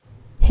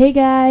Hey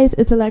guys,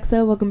 it's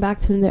Alexa. Welcome back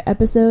to another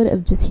episode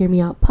of Just Hear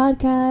Me Out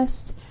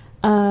podcast.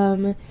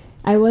 I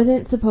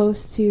wasn't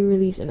supposed to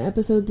release an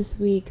episode this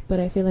week, but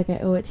I feel like I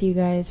owe it to you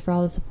guys for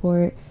all the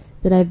support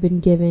that I've been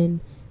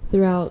given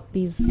throughout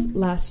these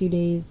last few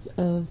days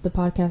of the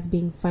podcast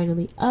being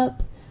finally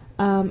up.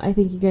 I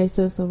thank you guys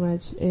so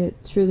much. It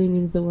truly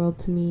means the world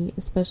to me,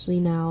 especially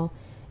now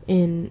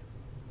in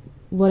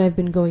what I've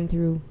been going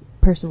through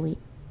personally.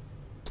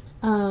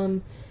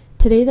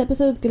 Today's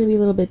episode is going to be a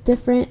little bit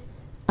different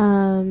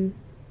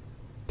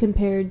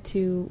compared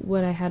to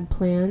what I had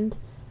planned.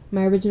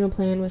 My original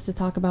plan was to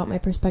talk about my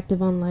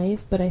perspective on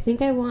life, but I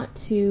think I want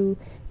to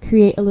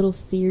create a little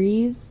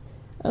series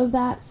of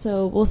that,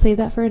 so we'll save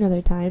that for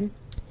another time.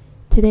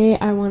 Today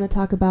I want to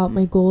talk about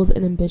my goals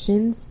and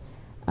ambitions.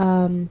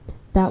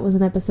 That was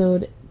an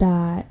episode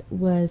that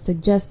was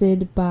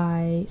suggested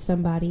by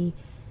somebody,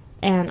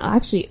 and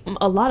actually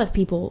a lot of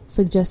people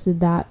suggested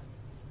that,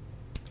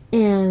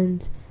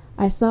 and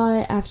I saw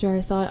it after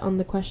I saw it on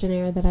the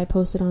questionnaire that I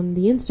posted on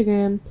the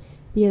Instagram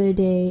the other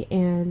day,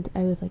 and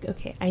I was like,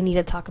 okay, I need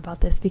to talk about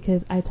this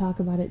because I talk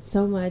about it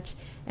so much,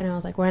 and I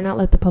was like, why not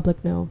let the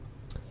public know?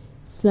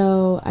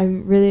 So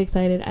I'm really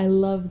excited. I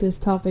love this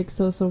topic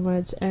so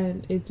much,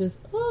 and it just,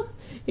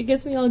 it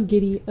gets me all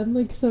giddy. I'm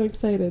like so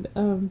excited.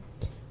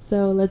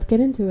 So let's get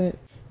into it.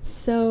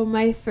 So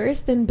my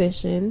first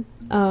ambition,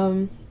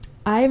 I'm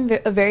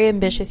a very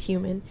ambitious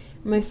human.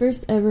 My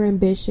first ever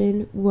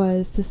ambition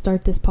was to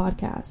start this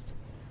podcast.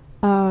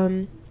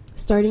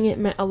 Starting it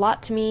meant a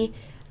lot to me.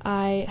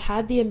 I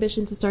had the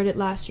ambition to start it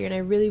last year, and I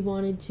really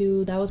wanted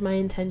to. That was my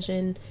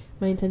intention.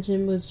 My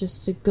intention was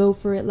just to go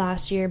for it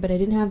last year, but I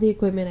didn't have the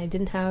equipment. I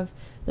didn't have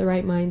the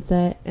right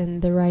mindset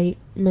and the right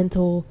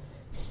mental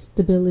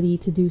stability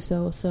to do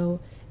so. So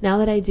now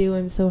that I do,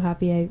 I'm so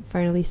happy I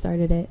finally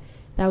started it.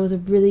 That was a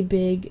really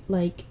big,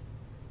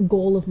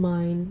 goal of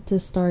mine to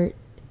start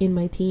in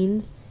my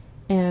teens,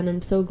 and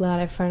I'm so glad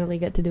I finally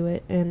get to do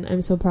it, and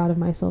I'm so proud of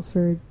myself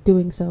for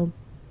doing so.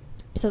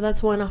 So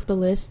that's one off the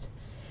list.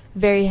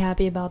 Very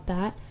happy about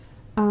that.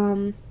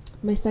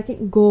 My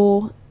second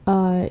goal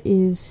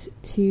is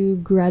to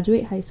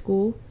graduate high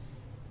school.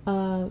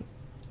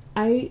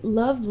 I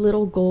love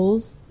little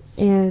goals,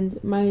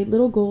 and my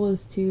little goal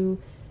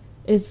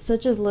is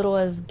such as little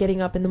as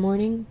getting up in the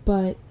morning,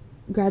 but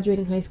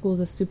graduating high school is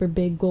a super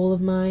big goal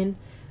of mine.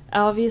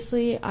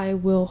 Obviously, I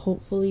will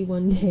hopefully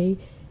one day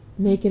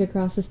make it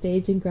across the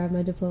stage and grab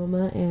my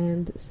diploma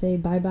and say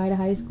bye-bye to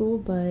high school,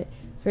 but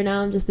for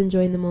now I'm just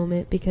enjoying the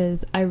moment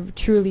because I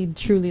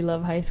truly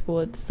love high school.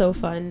 It's so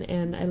fun,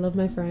 and I love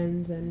my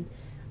friends, and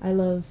I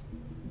love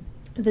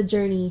the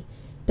journey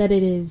that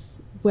it is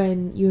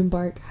when you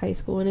embark high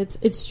school, and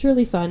it's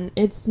truly fun.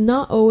 It's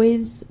not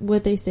always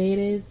what they say it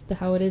is,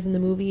 how it is in the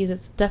movies.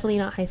 It's definitely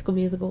not High School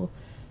Musical,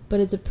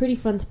 but it's a pretty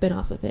fun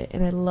spin-off of it,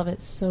 and I love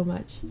it so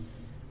much.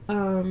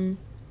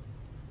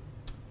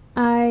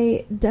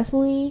 I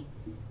definitely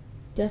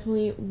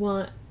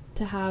want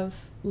to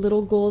have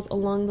little goals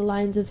along the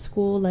lines of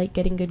school, like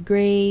getting good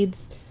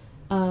grades,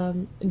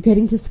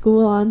 getting to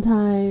school on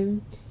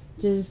time,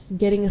 just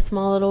getting a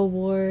small little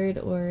award,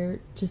 or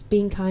just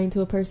being kind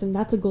to a person.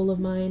 That's a goal of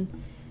mine.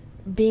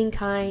 Being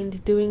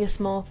kind, doing a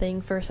small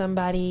thing for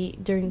somebody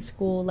during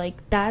school,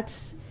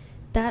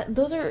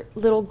 those are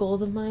little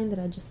goals of mine that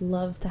I just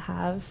love to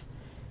have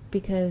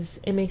because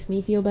it makes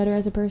me feel better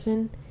as a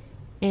person.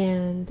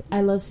 And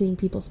I love seeing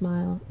people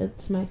smile.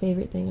 It's my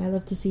favorite thing. I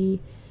love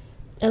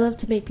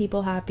to make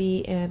people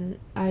happy, and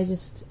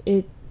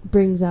it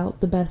brings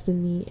out the best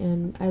in me,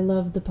 and I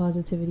love the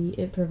positivity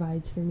it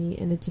provides for me,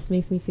 and it just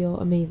makes me feel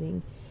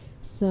amazing.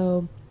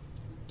 So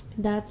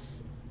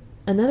that's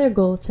another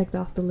goal checked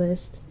off the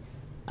list.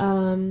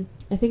 I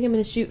think I'm going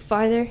to shoot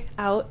farther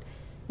out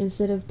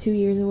instead of 2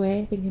 years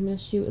away. I think I'm going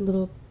to shoot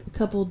a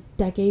couple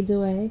decades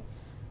away.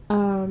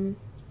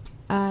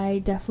 I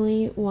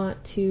definitely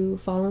want to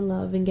fall in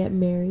love and get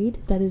married.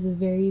 That is a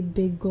very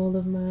big goal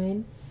of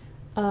mine.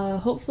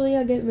 Hopefully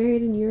I'll get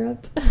married in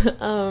Europe.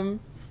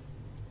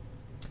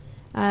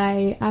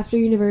 After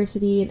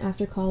university and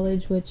after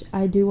college, which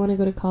I do want to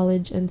go to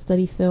college and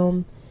study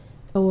film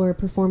or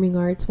performing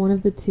arts, one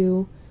of the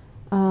two.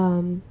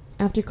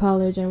 After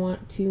college, I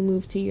want to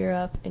move to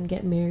Europe and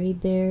get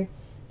married there.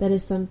 That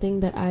is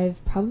something that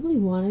I've probably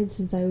wanted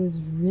since I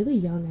was really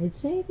young. I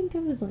think I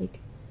was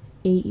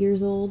 8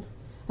 years old.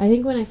 I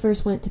think when I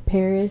first went to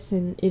Paris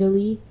and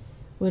Italy,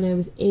 when I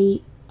was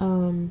 8,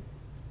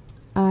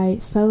 I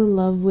fell in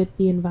love with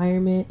the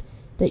environment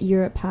that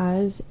Europe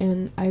has,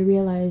 and I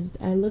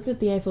looked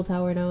at the Eiffel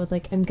Tower and I was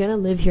like, I'm gonna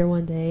live here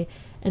one day,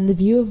 and the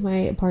view of my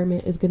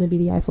apartment is gonna be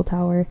the Eiffel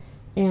Tower,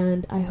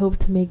 and I hope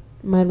to make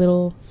my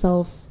little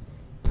self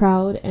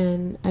proud,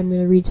 and I'm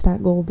gonna reach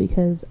that goal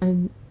because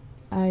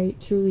I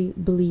truly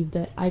believe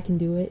that I can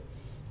do it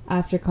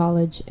after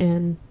college,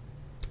 and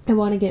I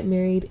want to get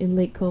married in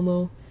Lake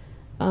Como,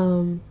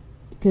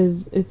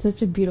 because it's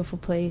such a beautiful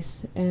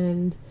place,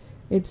 and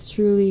it's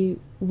truly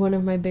one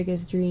of my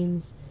biggest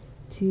dreams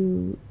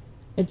to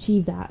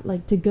achieve that,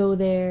 to go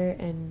there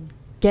and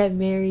get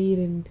married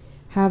and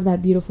have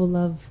that beautiful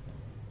love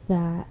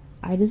that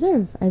I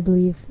deserve, I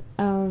believe.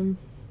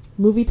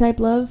 Movie type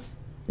love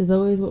is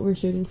always what we're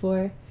shooting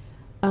for.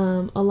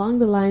 Along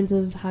the lines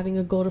of having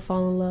a goal to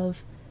fall in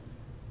love,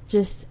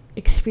 just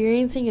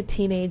experiencing a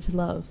teenage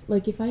love.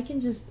 Like, if I can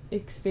just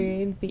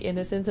experience the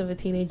innocence of a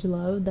teenage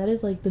love, that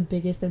is like the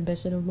biggest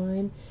ambition of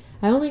mine.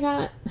 I only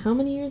got how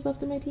many years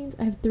left in my teens?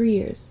 I have 3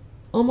 years.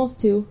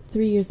 Almost 3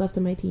 years left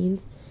in my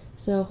teens.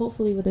 So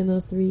hopefully within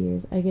those 3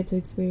 years, I get to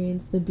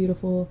experience the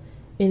beautiful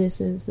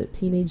innocence that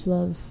teenage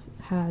love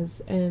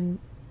has. And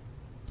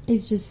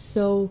it's just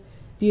so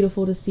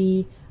beautiful to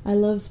see. I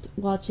loved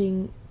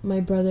watching my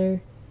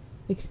brother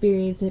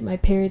experience it. My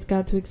parents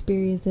got to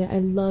experience it. I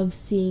love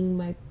seeing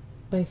my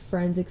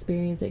friends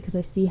experience it because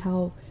I see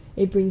how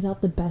it brings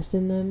out the best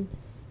in them.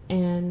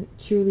 And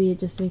truly, it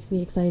just makes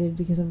me excited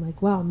because I'm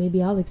like, wow,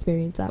 maybe I'll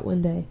experience that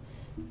one day.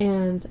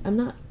 And I'm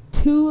not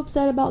too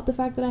upset about the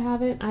fact that I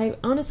haven't. I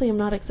honestly am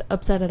not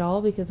upset at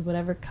all because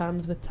whatever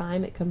comes with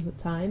time, it comes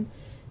with time.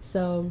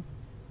 So,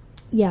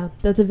 yeah,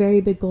 that's a very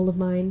big goal of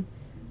mine.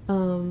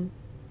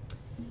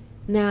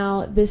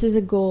 Now, this is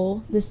a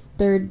goal. Is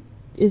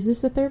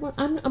this the third one?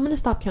 I'm going to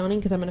stop counting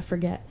because I'm going to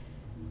forget.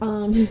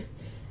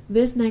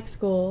 This next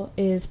goal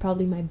is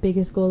probably my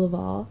biggest goal of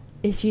all.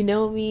 If you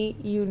know me,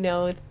 you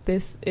know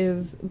this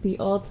is the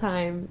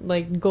all-time,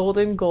 like,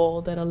 golden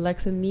goal that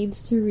Alexa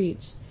needs to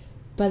reach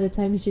by the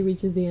time she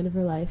reaches the end of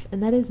her life,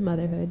 and that is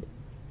motherhood.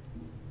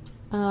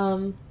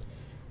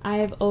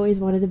 I've always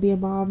wanted to be a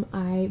mom.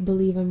 I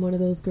believe I'm one of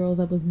those girls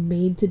that was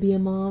made to be a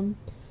mom.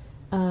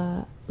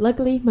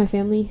 Luckily, my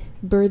family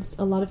births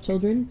a lot of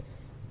children.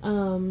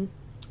 I'm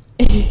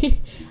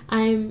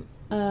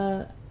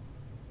a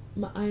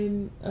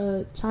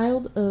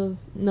child of...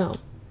 No.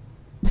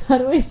 How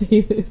do I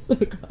say this? Oh,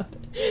 God.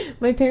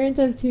 My parents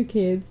have 2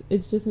 kids.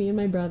 It's just me and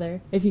my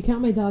brother. If you count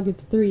my dog,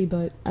 it's 3,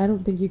 but I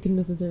don't think you can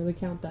necessarily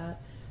count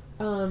that.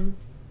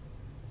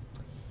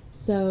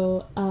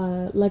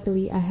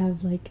 Luckily, I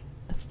have, like,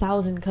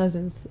 1,000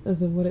 cousins,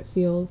 as of what it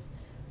feels.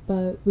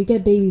 But we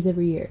get babies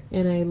every year,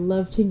 and I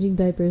love changing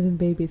diapers and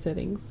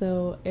babysitting.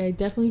 So I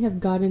definitely have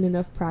gotten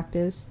enough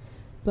practice.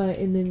 But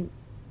in the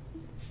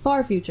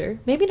far future,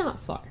 maybe not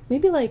far,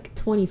 maybe like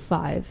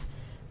 25,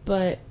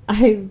 but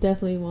I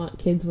definitely want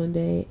kids one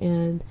day,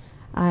 and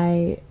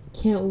I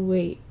can't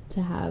wait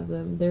to have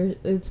them.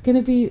 It's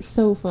gonna be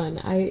so fun.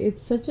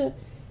 It's such a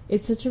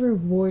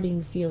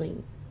rewarding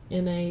feeling,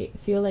 and I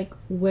feel like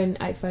when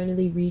I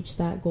finally reach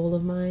that goal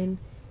of mine,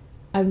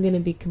 I'm gonna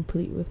be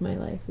complete with my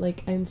life.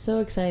 Like, I'm so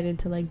excited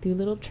to, like, do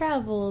little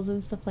travels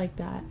and stuff like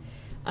that.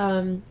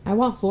 I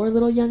want 4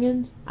 little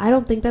youngins. I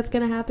don't think that's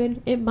gonna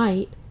happen. It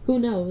might. Who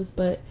knows?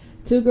 But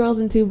 2 girls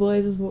and 2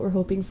 boys is what we're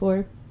hoping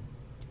for.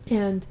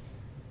 And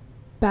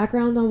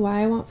background on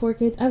why I want 4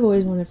 kids. I've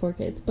always wanted 4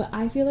 kids, but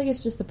I feel like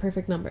it's just the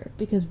perfect number.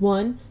 Because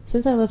 1,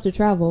 since I love to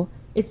travel,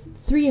 it's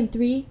 3 and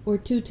 3 or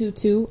 2, 2,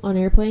 2 on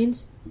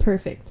airplanes.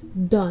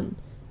 Perfect. Done.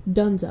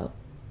 Dunzo.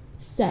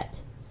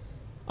 Set.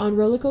 On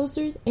roller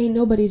coasters, ain't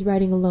nobody's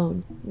riding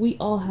alone. We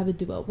all have a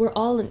duo. We're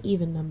all an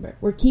even number.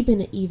 We're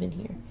keeping it even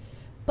here.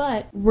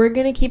 But we're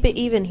going to keep it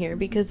even here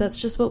because that's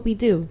just what we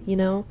do, you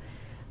know?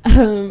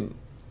 I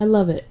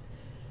love it.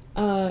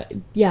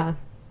 Yeah.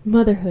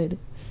 Motherhood.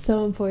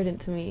 So important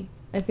to me.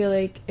 I feel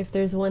like if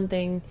there's one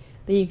thing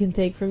that you can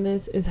take from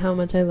this is how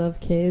much I love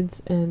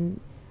kids and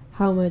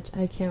how much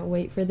I can't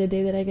wait for the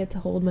day that I get to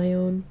hold my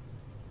own.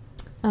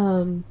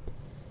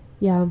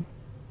 Yeah.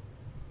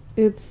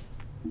 It's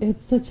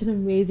such an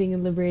amazing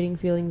and liberating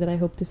feeling that I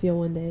hope to feel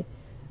one day.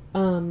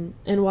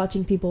 And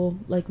watching people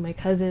like my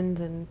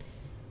cousins and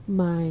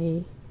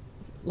my,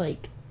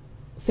 like,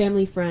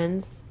 family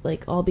friends,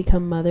 like, all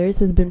become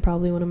mothers has been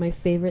probably one of my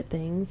favorite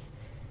things.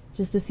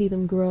 Just to see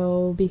them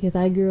grow, because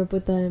I grew up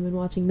with them, and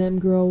watching them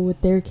grow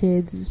with their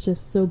kids is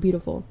just so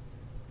beautiful.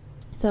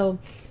 So,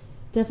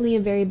 definitely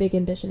a very big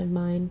ambition of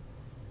mine.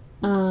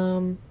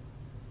 Another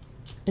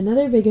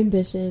big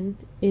ambition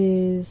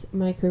is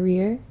my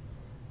career.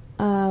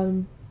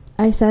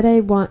 I said I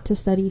want to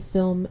study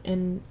film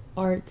and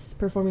arts,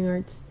 performing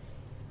arts,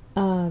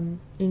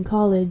 in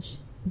college,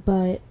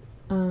 but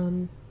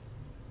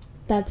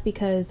that's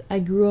because I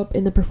grew up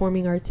in the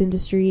performing arts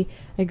industry.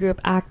 I grew up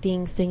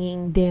acting,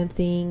 singing,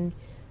 dancing,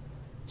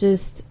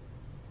 just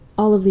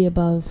all of the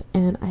above,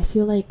 and I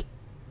feel like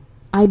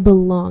I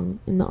belong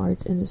in the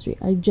arts industry.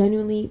 I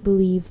genuinely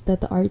believe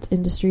that the arts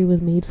industry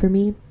was made for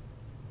me.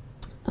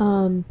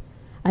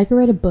 I could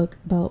write a book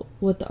about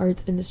what the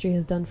arts industry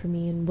has done for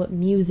me and what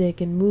music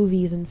and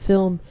movies and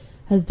film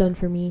has done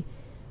for me.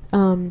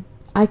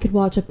 I could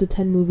watch up to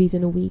 10 movies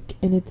in a week,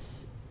 and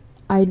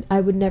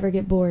I would never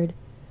get bored.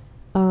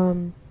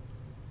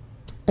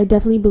 I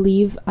definitely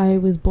believe I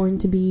was born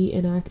to be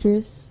an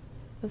actress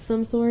of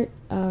some sort.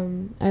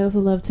 I also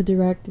love to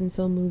direct and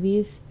film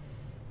movies,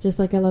 just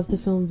like I love to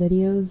film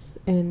videos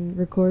and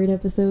record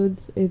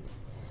episodes.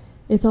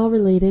 It's all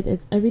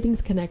related.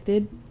 Everything's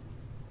connected,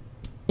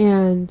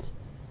 and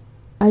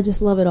I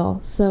just love it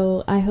all.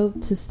 So I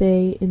hope to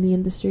stay in the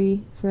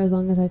industry for as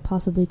long as I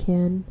possibly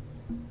can.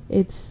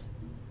 It's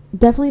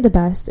definitely the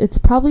best. It's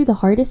probably the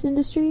hardest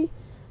industry,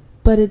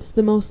 but it's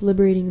the most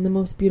liberating and the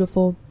most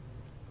beautiful.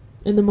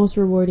 and the most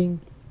rewarding.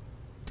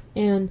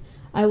 And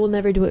I will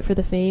never do it for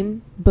the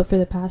fame, but for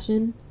the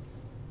passion.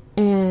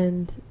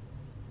 And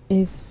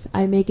if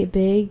I make it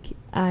big,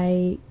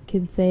 I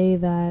can say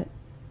that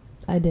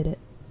I did it,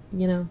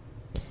 you know.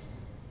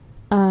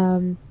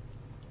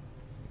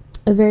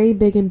 A very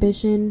big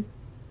ambition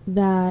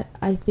that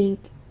I think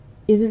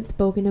isn't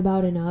spoken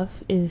about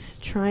enough is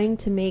trying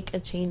to make a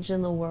change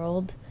in the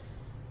world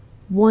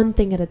one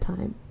thing at a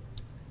time.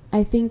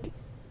 I think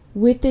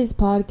with this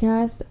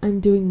podcast, I'm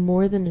doing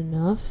more than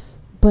enough,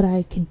 but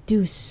I could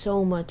do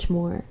so much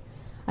more.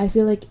 I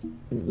feel like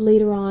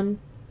later on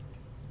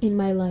in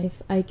my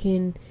life, I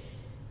can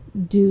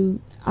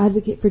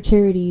advocate for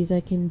charities.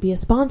 I can be a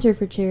sponsor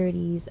for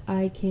charities.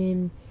 I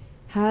can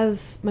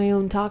have my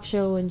own talk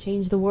show and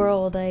change the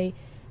world. I'm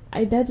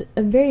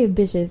very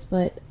ambitious,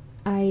 but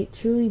I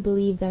truly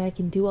believe that I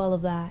can do all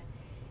of that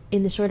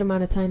in the short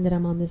amount of time that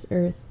I'm on this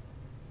earth.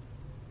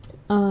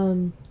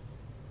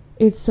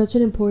 It's such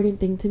an important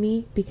thing to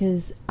me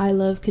because I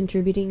love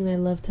contributing and I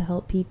love to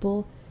help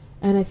people.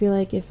 And I feel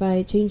like if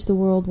I change the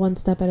world one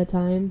step at a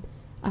time,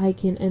 I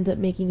can end up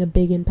making a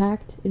big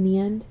impact in the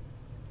end.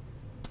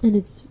 And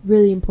it's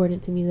really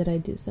important to me that I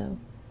do so.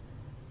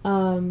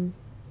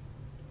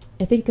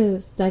 I think a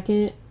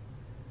second,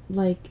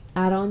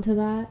 add-on to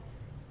that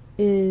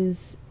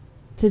is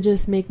to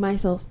just make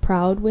myself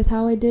proud with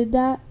how I did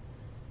that,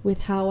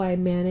 with how I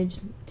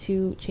managed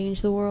to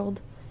change the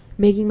world.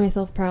 Making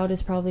myself proud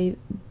is probably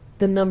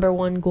the number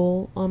one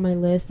goal on my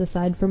list,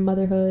 aside from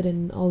motherhood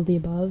and all of the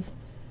above.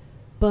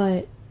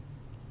 But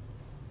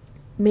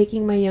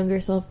making my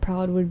younger self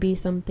proud would be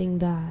something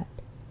that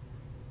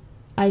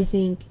I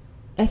think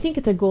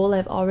it's a goal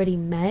I've already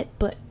met,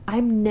 but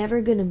I'm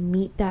never going to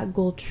meet that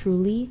goal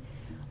truly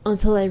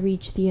until I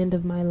reach the end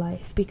of my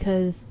life,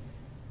 because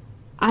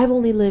I've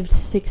only lived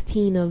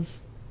 16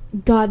 of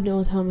God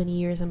knows how many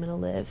years I'm going to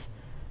live.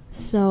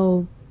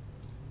 So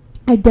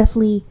I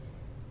definitely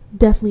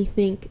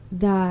think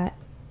that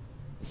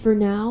for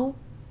now,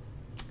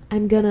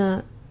 I'm going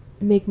to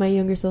make my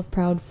younger self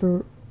proud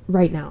for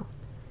right now.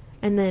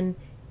 And then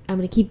I'm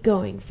going to keep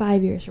going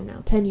 5 years from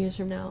now, 10 years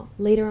from now,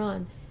 later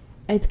on.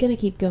 It's going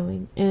to keep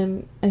going.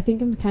 And I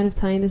think I'm kind of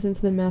tying this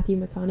into the Matthew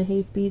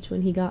McConaughey speech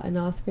when he got an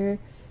Oscar.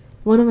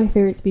 One of my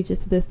favorite speeches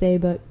to this day,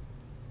 but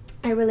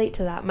I relate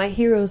to that. My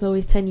hero is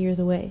always 10 years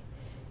away.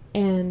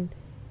 And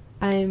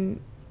I'm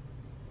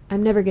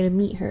never going to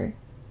meet her.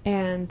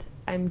 And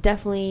I'm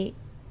definitely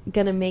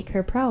going to make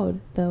her proud,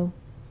 though,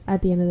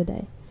 at the end of the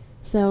day.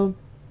 So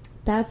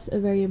that's a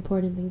very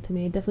important thing to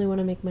me. I definitely want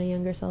to make my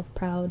younger self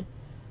proud.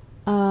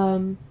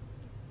 I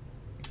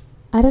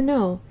don't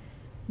know.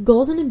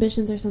 Goals and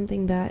ambitions are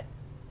something that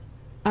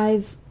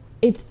I've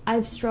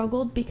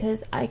struggled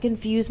because I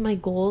confuse my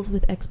goals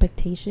with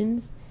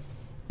expectations.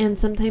 And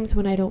sometimes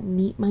when I don't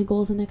meet my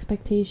goals and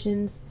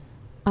expectations,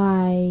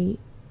 I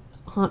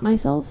haunt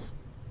myself.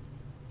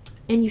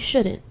 And you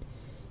shouldn't.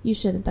 You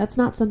shouldn't. That's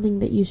not something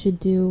that you should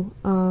do.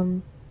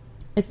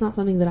 It's not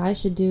something that I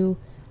should do.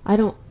 I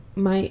don't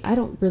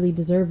really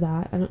deserve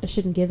that. I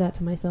shouldn't give that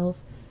to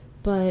myself.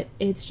 But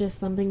it's just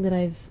something that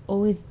I've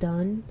always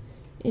done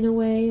in a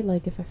way.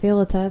 Like if I fail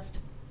a test,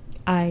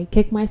 I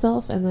kick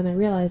myself and then I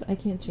realize I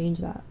can't change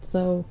that.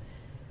 So,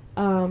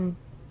 I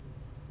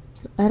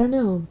don't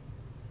know.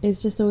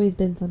 It's just always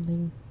been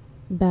something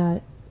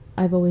that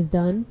I've always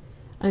done.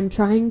 I'm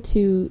trying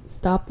to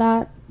stop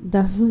that,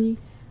 definitely.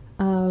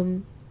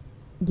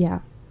 Yeah,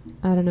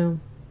 I don't know.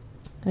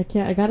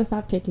 I gotta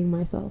stop kicking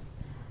myself.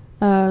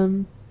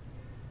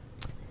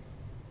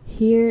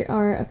 Here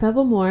are a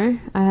couple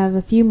more. I have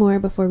a few more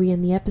before we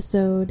end the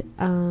episode.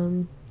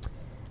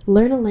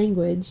 Learn a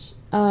language.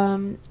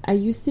 I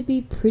used to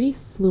be pretty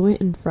fluent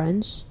in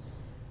French,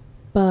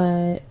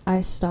 but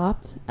I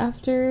stopped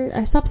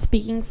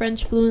speaking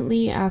French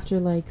fluently after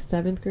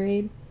 7th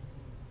grade.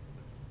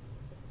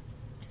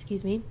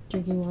 Excuse me,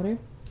 drinking water.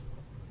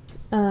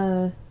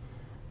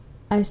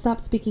 I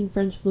stopped speaking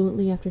French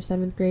fluently after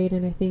 7th grade,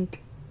 and I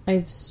think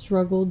I've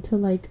struggled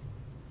to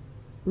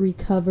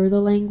recover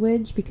the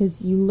language,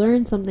 because you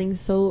learn something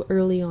so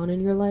early on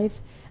in your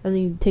life and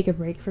then you take a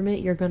break from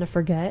it, you're gonna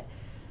forget.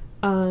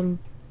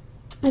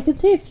 I could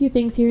say a few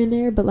things here and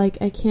there, but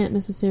I can't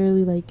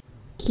necessarily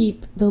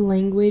keep the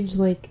language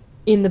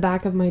in the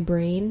back of my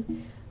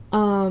brain.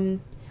 I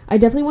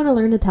definitely want to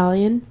learn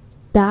Italian.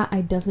 That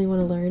I definitely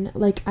want to learn.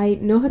 I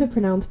know how to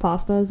pronounce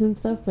pastas and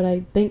stuff, but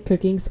I think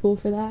cooking school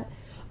for that.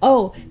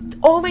 Oh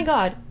my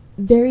god,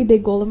 very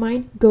big goal of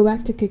mine, go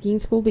back to cooking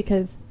school,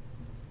 because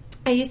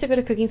I used to go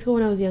to cooking school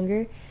when I was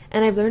younger,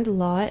 and I've learned a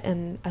lot,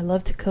 and I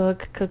love to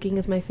cook. Cooking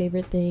is my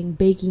favorite thing.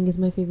 Baking is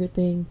my favorite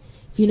thing.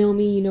 If you know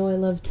me, you know I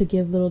love to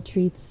give little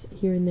treats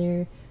here and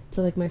there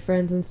to my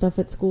friends and stuff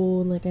at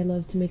school, and I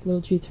love to make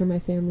little treats for my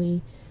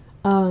family.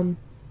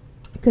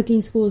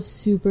 Cooking school is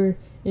super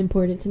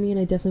important to me, and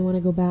I definitely want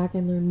to go back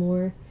and learn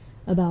more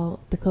about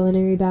the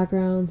culinary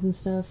backgrounds and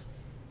stuff.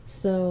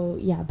 So,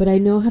 yeah, but I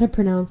know how to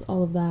pronounce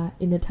all of that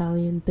in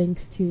Italian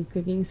thanks to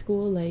cooking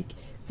school, like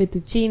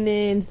fettuccine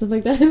and stuff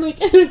like that.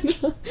 Like, I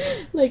don't know.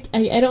 Like,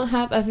 I don't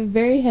have, I have a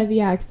very heavy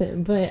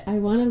accent, but I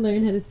want to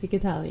learn how to speak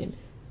Italian.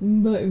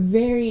 But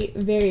very,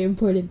 very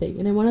important thing.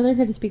 And I want to learn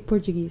how to speak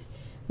Portuguese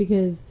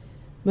because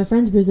my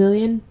friend's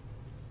Brazilian,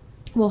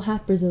 well,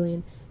 half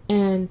Brazilian,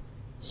 and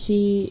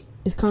she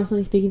is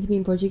constantly speaking to me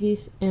in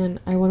Portuguese, and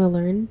I want to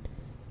learn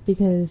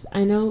because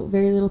I know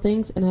very little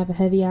things and I have a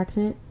heavy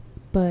accent,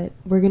 but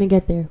we're going to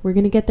get there. We're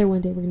going to get there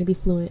one day. We're going to be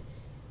fluent.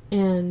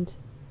 And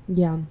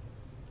yeah,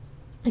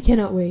 I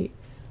cannot wait.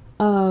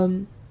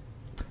 Oh,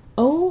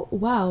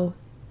 wow.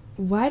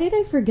 Why did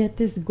I forget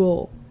this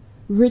goal?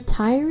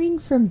 Retiring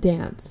from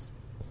dance.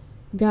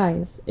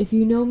 Guys, if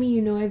you know me,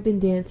 you know I've been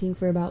dancing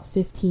for about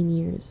 15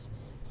 years.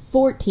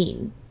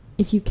 14.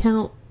 If you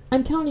count,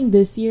 I'm counting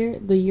this year,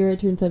 the year I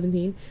turned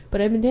 17, but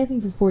I've been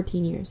dancing for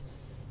 14 years.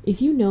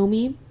 If you know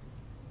me,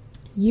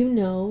 you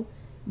know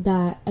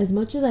that as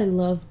much as I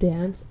love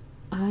dance,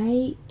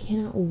 I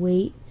cannot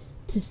wait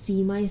to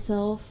see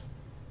myself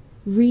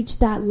reach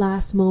that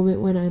last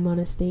moment when I'm on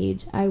a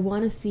stage. I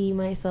want to see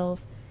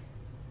myself,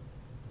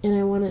 and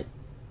I want to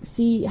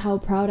see how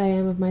proud I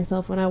am of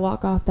myself when I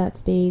walk off that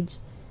stage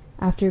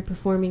after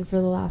performing for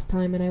the last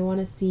time, and I want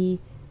to see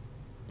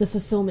the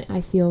fulfillment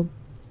I feel.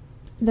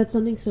 That's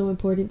something so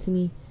important to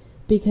me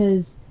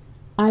because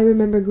I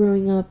remember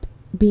growing up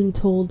being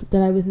told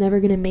that I was never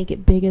going to make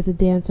it big as a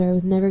dancer. I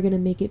was never going to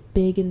make it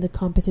big in the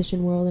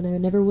competition world, and I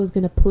never was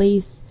going to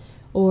place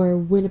or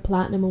win a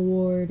platinum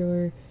award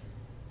or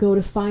go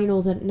to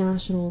finals at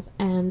nationals.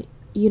 And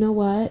you know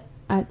what?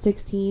 At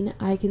 16,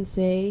 I can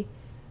say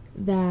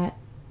that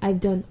I've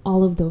done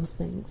all of those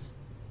things.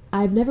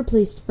 I've never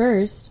placed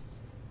first,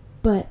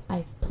 but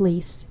I've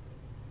placed.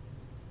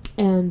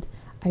 And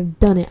I've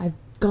done it. I've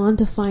gone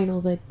to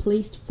finals. I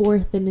placed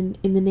fourth in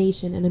the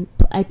nation. And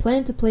I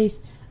plan to place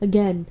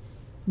again,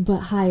 but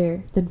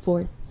higher than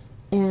fourth.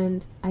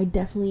 And I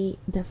definitely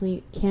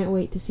can't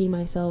wait to see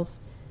myself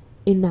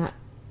in that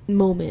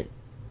moment.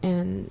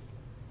 And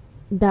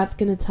that's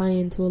going to tie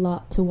into a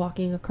lot to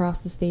walking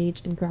across the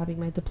stage and grabbing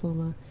my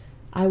diploma.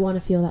 I want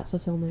to feel that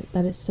fulfillment.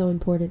 That is so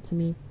important to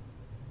me.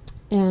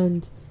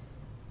 And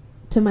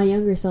to my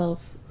younger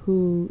self,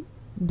 who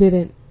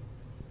didn't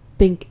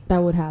think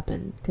that would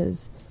happen,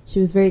 because she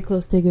was very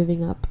close to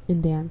giving up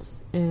in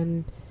dance.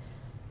 And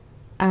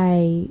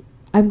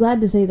I'm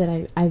glad to say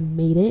that I've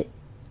made it,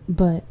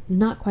 but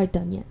not quite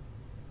done yet.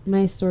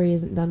 My story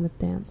isn't done with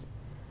dance.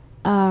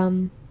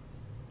 I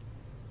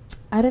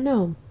don't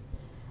know.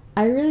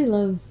 I really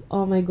love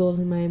all my goals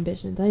and my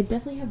ambitions. I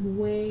definitely have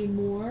way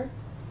more.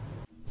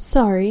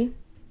 Sorry.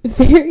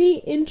 Very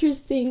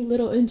interesting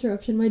little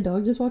interruption. My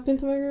dog just walked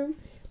into my room,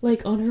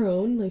 like on her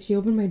own. Like she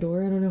opened my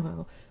door. I don't know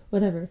how.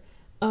 Whatever.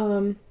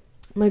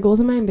 My goals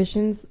and my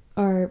ambitions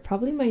are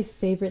probably my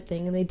favorite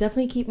thing, and they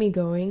definitely keep me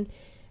going,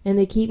 and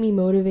they keep me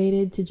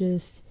motivated to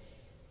just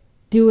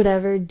do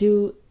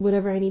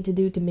whatever I need to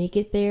do to make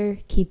it there.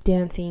 Keep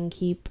dancing,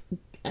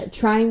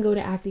 try and go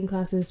to acting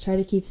classes, try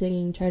to keep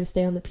singing, try to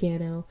stay on the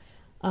piano,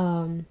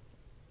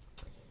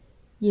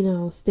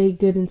 stay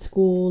good in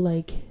school,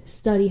 like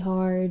study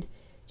hard,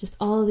 just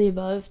all of the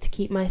above to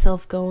keep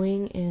myself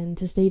going and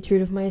to stay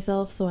true to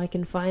myself so I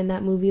can find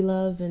that movie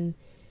love and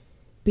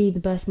be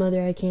the best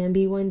mother I can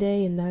be one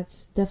day. And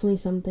that's definitely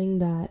something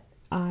that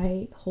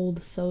I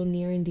hold so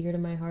near and dear to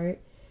my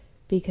heart,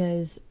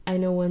 because I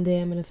know one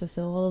day I'm going to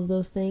fulfill all of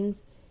those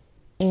things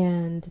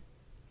and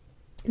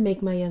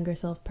make my younger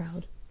self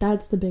proud.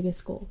 That's the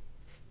biggest goal,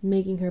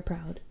 making her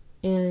proud.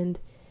 And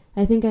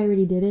I think I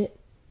already did it,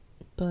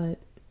 but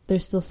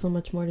there's still so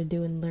much more to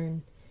do and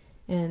learn,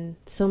 and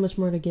so much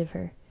more to give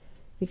her,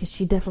 because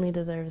she definitely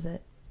deserves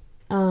it.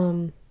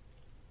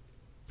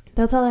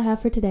 That's all I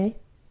have for today.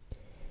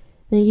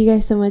 Thank you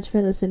guys so much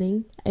for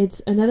listening.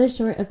 It's another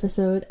short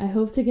episode. I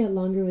hope to get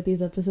longer with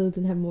these episodes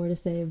and have more to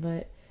say,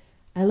 but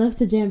I love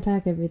to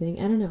jam-pack everything.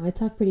 I don't know, I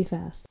talk pretty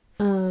fast.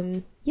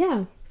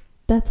 Yeah,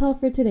 that's all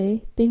for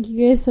today. Thank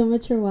you guys so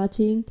much for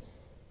watching.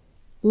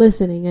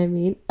 Listening, I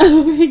mean.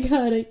 Oh my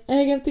god, I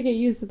have to get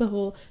used to the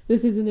whole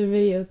this isn't a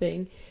video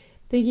thing.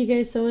 Thank you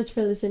guys so much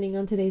for listening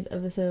on today's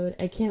episode.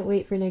 I can't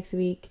wait for next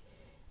week.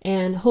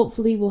 And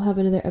hopefully we'll have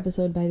another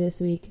episode by this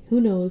week. Who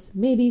knows?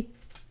 Maybe.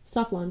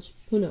 Soft launch.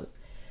 Who knows?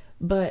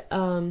 But,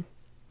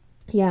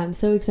 yeah, I'm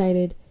so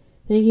excited.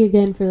 Thank you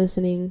again for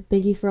listening.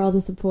 Thank you for all the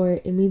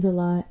support. It means a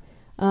lot.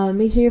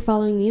 Make sure you're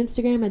following the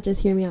Instagram at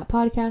Just Hear Me Out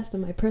Podcast,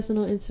 and my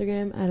personal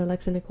Instagram at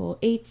Alexa Nicole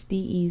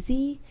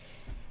HDEZ.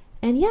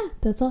 And yeah,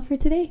 that's all for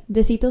today.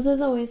 Besitos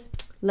as always.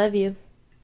 Love you.